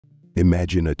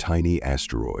Imagine a tiny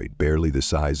asteroid, barely the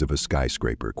size of a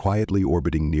skyscraper, quietly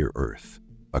orbiting near Earth.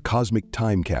 A cosmic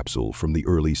time capsule from the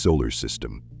early solar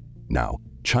system. Now,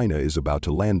 China is about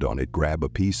to land on it, grab a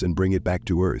piece and bring it back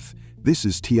to Earth. This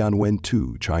is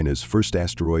Tianwen-2, China's first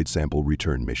asteroid sample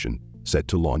return mission, set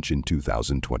to launch in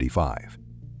 2025.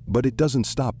 But it doesn't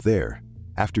stop there.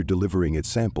 After delivering its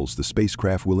samples, the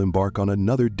spacecraft will embark on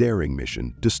another daring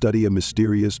mission to study a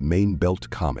mysterious main belt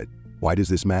comet. Why does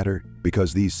this matter?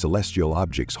 Because these celestial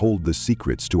objects hold the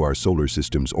secrets to our solar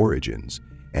system's origins,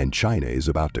 and China is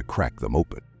about to crack them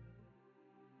open.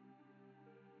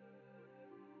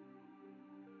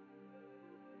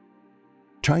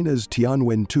 China's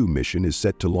Tianwen-2 mission is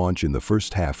set to launch in the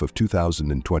first half of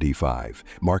 2025,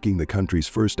 marking the country's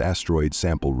first asteroid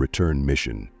sample return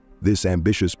mission. This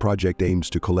ambitious project aims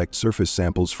to collect surface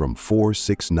samples from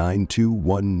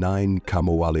 469219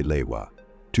 Kamoʻoalewa,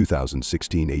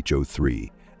 2016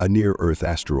 HO3, a near-Earth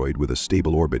asteroid with a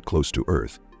stable orbit close to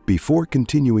Earth, before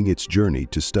continuing its journey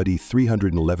to study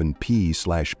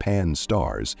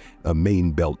 311P/PANSTARRS, a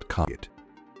main belt comet.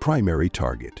 Primary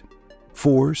target: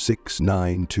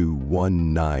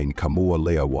 469219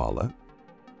 Kamoʻoalewa.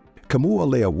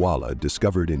 Kamoʻoalewa,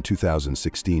 discovered in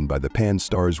 2016 by the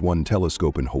PANSTARRS 1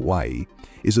 telescope in Hawaii,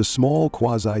 is a small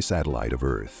quasi-satellite of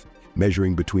Earth,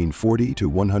 measuring between 40 to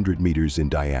 100 meters in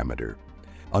diameter.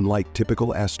 Unlike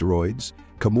typical asteroids,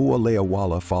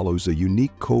 Kamoʻoalewa follows a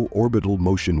unique co-orbital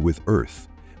motion with Earth,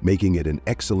 making it an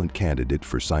excellent candidate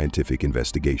for scientific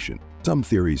investigation. Some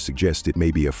theories suggest it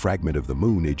may be a fragment of the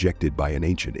Moon ejected by an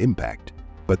ancient impact,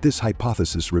 but this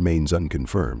hypothesis remains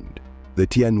unconfirmed. The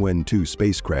Tianwen-2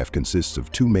 spacecraft consists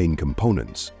of two main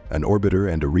components, an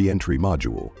orbiter and a re-entry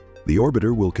module. The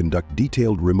orbiter will conduct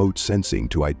detailed remote sensing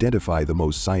to identify the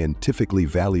most scientifically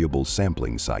valuable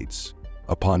sampling sites.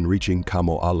 Upon reaching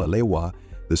Kamoʻoalewa,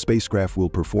 the spacecraft will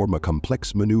perform a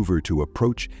complex maneuver to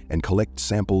approach and collect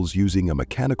samples using a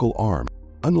mechanical arm.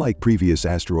 Unlike previous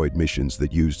asteroid missions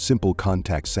that used simple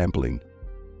contact sampling,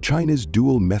 China's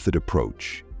dual-method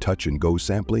approach, touch-and-go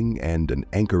sampling and an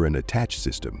anchor-and-attach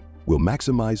system, will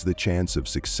maximize the chance of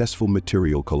successful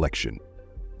material collection.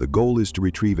 The goal is to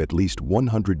retrieve at least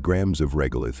 100 grams of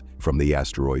regolith from the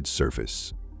asteroid's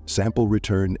surface. Sample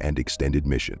return and extended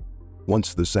mission.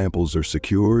 Once the samples are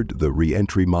secured, the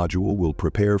re-entry module will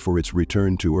prepare for its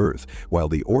return to Earth, while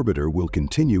the orbiter will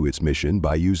continue its mission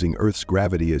by using Earth's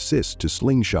gravity assist to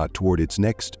slingshot toward its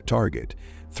next target,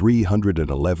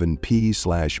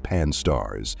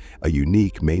 311P/PANSTARRS, a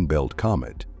unique main belt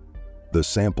comet. The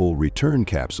sample return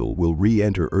capsule will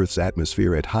re-enter Earth's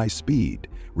atmosphere at high speed,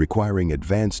 requiring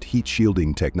advanced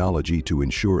heat-shielding technology to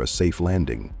ensure a safe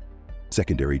landing.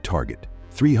 Secondary target: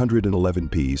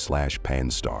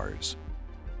 311P/PANSTARRS.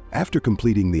 After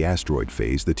completing the asteroid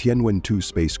phase, the Tianwen-2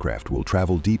 spacecraft will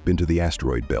travel deep into the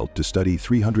asteroid belt to study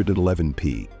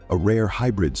 311P, a rare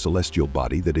hybrid celestial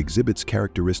body that exhibits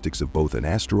characteristics of both an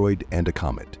asteroid and a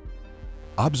comet.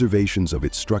 Observations of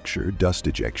its structure, dust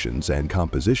ejections, and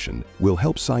composition will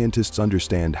help scientists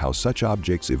understand how such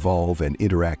objects evolve and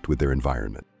interact with their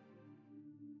environment.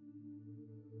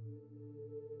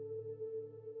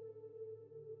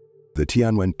 The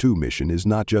Tianwen-2 mission is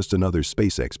not just another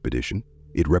space expedition.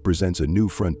 It represents a new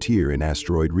frontier in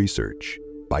asteroid research.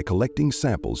 By collecting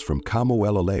samples from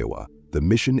Kamoʻoalewa, the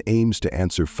mission aims to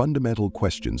answer fundamental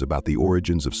questions about the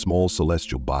origins of small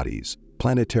celestial bodies,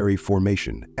 planetary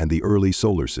formation, and the early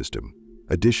solar system.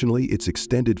 Additionally, its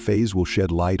extended phase will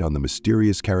shed light on the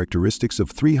mysterious characteristics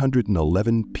of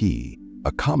 311P,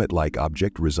 a comet-like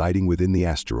object residing within the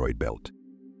asteroid belt.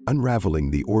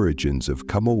 Unraveling the origins of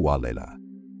Kamoʻoalewa.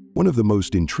 One of the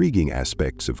most intriguing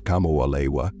aspects of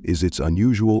Kamoʻoalewa is its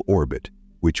unusual orbit,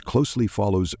 which closely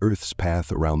follows Earth's path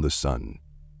around the Sun.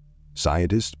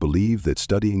 Scientists believe that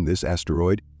studying this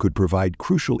asteroid could provide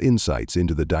crucial insights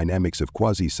into the dynamics of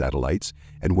quasi-satellites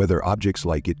and whether objects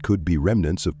like it could be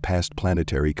remnants of past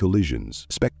planetary collisions.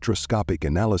 Spectroscopic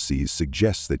analyses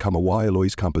suggest that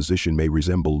Kamoʻoalewa's composition may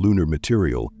resemble lunar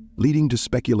material, leading to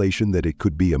speculation that it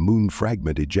could be a moon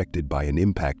fragment ejected by an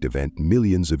impact event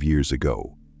millions of years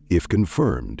ago. If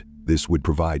confirmed, this would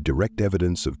provide direct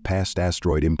evidence of past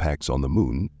asteroid impacts on the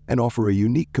Moon and offer a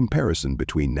unique comparison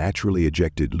between naturally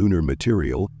ejected lunar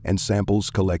material and samples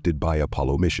collected by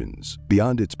Apollo missions.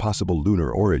 Beyond its possible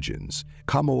lunar origins,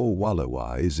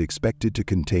 Kamoʻoalewa is expected to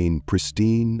contain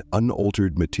pristine,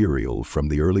 unaltered material from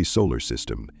the early solar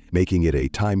system, making it a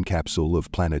time capsule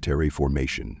of planetary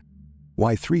formation.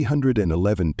 Why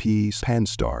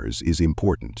 311P/PANSTARRS is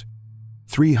important.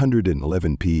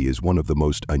 311P is one of the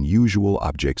most unusual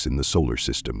objects in the solar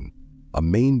system. A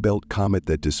main belt comet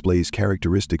that displays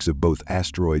characteristics of both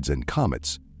asteroids and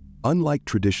comets, Unlike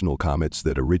traditional comets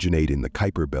that originate in the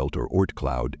Kuiper belt or Oort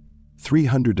cloud,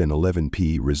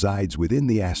 311P resides within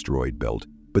the asteroid belt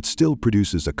but still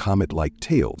produces a comet-like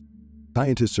tail.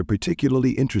 Scientists are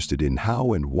particularly interested in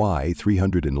how and why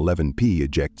 311P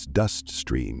ejects dust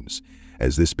streams,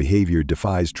 as this behavior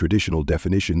defies traditional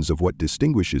definitions of what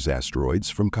distinguishes asteroids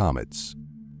from comets.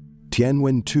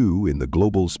 Tianwen-2 in the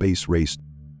global space race,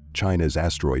 China's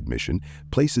asteroid mission,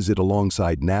 places it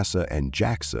alongside NASA and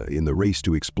JAXA in the race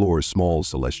to explore small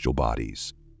celestial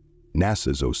bodies.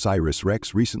 NASA's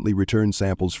OSIRIS-REx recently returned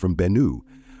samples from Bennu,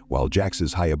 while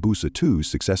JAXA's Hayabusa-2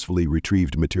 successfully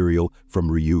retrieved material from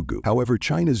Ryugu. However,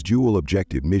 China's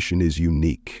dual-objective mission is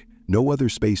unique. No other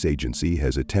space agency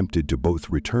has attempted to both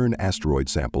return asteroid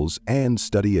samples and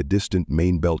study a distant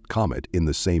main-belt comet in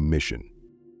the same mission.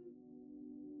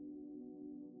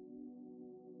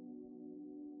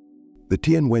 The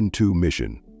Tianwen-2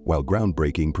 mission, while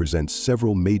groundbreaking, presents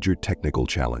several major technical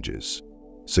challenges.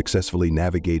 Successfully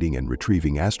navigating and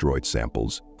retrieving asteroid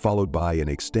samples, followed by an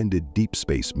extended deep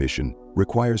space mission,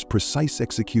 requires precise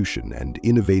execution and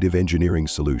innovative engineering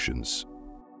solutions.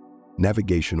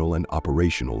 Navigational and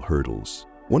operational hurdles.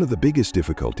 One of the biggest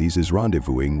difficulties is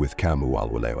rendezvousing with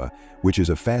Kamoʻoalewa, which is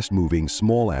a fast-moving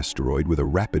small asteroid with a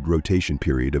rapid rotation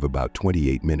period of about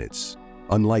 28 minutes.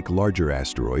 Unlike larger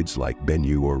asteroids like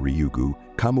Bennu or Ryugu,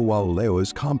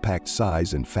 Kamoʻoalewa's compact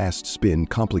size and fast spin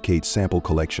complicate sample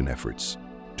collection efforts.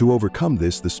 To overcome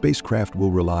this, the spacecraft will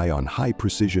rely on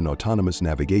high-precision autonomous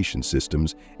navigation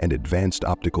systems and advanced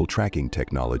optical tracking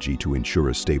technology to ensure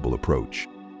a stable approach.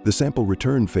 The sample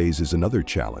return phase is another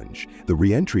challenge. The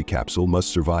re-entry capsule must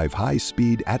survive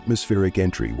high-speed atmospheric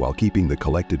entry while keeping the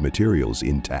collected materials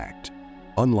intact.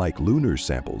 Unlike lunar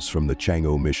samples from the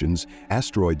Chang'e missions,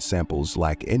 asteroid samples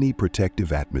lack any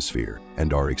protective atmosphere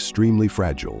and are extremely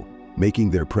fragile, making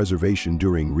their preservation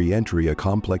during re-entry a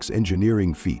complex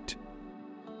engineering feat.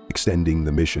 Extending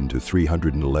the mission to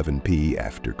 311P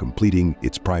after completing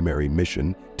its primary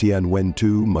mission,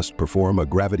 Tianwen-2 must perform a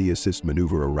gravity assist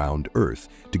maneuver around Earth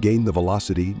to gain the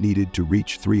velocity needed to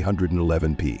reach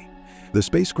 311P. The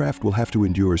spacecraft will have to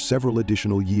endure several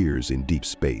additional years in deep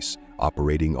space,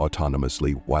 operating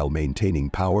autonomously while maintaining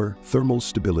power, thermal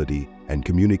stability, and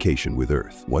communication with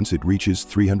Earth. Once it reaches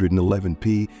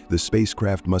 311P, the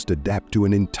spacecraft must adapt to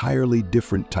an entirely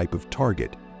different type of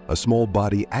target, a small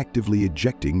body actively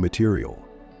ejecting material.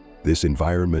 This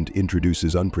environment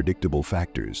introduces unpredictable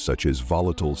factors such as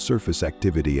volatile surface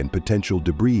activity and potential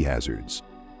debris hazards.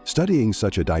 Studying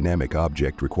such a dynamic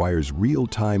object requires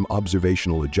real-time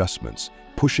observational adjustments,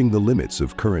 pushing the limits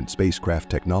of current spacecraft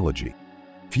technology.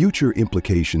 Future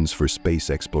implications for space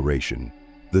exploration.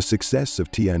 The success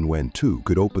of Tianwen-2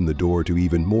 could open the door to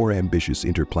even more ambitious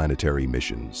interplanetary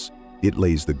missions. It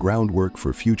lays the groundwork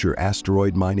for future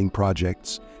asteroid mining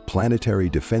projects, planetary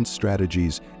defense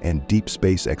strategies, and deep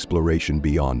space exploration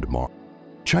beyond Mars.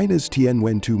 China's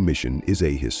Tianwen-2 mission is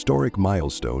a historic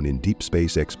milestone in deep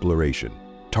space exploration,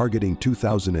 targeting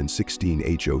 2016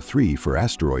 HO3 for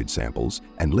asteroid samples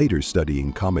and later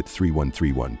studying Comet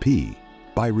 3131P.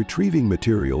 By retrieving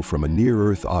material from a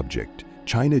near-Earth object,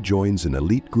 China joins an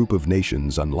elite group of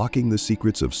nations unlocking the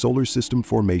secrets of solar system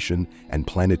formation and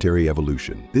planetary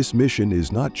evolution. This mission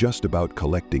is not just about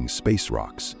collecting space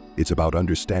rocks. It's about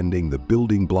understanding the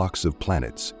building blocks of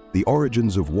planets, the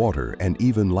origins of water, and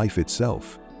even life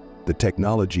itself. The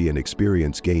technology and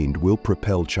experience gained will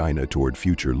propel China toward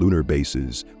future lunar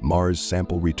bases, Mars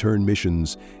sample return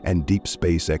missions, and deep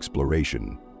space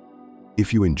exploration.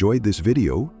 If you enjoyed this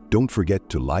video, don't forget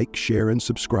to like, share, and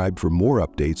subscribe for more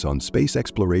updates on space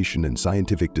exploration and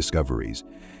scientific discoveries.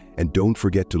 And don't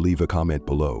forget to leave a comment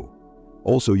below.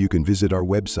 Also, you can visit our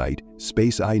website,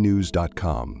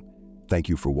 spaceinews.com. Thank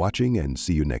you for watching and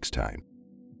see you next time.